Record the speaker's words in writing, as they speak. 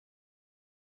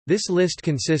This list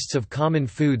consists of common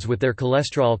foods with their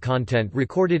cholesterol content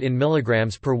recorded in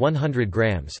milligrams per 100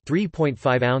 grams,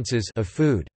 3.5 ounces of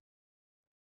food.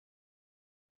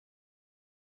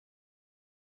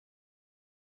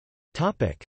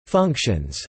 Topic: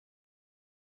 Functions.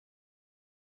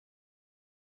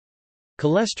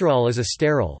 Cholesterol is a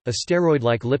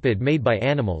steroid-like lipid made by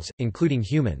animals, including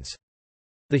humans.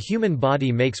 The human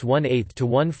body makes 1/8 to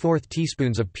 1/4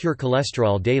 teaspoons of pure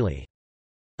cholesterol daily.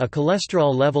 A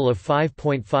cholesterol level of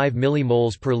 5.5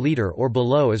 millimoles per liter or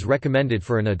below is recommended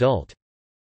for an adult.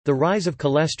 The rise of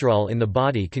cholesterol in the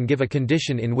body can give a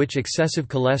condition in which excessive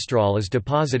cholesterol is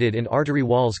deposited in artery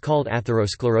walls called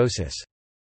atherosclerosis.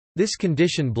 This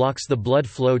condition blocks the blood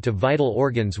flow to vital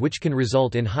organs, which can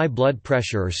result in high blood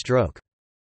pressure or stroke.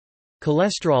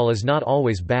 Cholesterol is not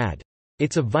always bad.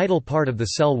 It's a vital part of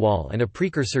the cell wall and a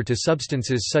precursor to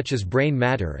substances such as brain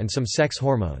matter and some sex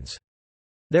hormones.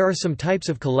 There are some types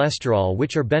of cholesterol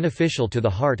which are beneficial to the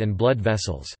heart and blood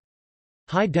vessels.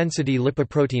 High-density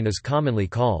lipoprotein is commonly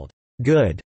called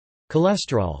good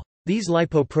cholesterol. These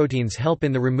lipoproteins help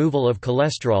in the removal of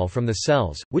cholesterol from the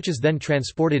cells, which is then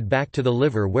transported back to the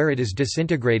liver where it is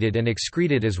disintegrated and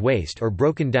excreted as waste or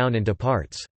broken down into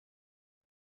parts.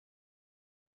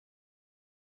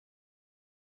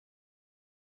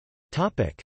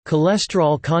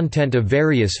 Cholesterol content of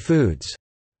various foods.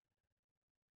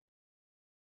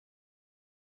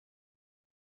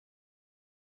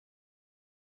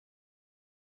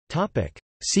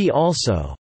 See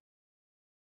also: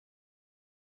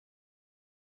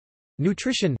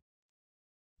 Nutrition,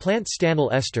 plant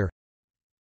stannyl ester,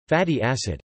 fatty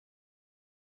acid.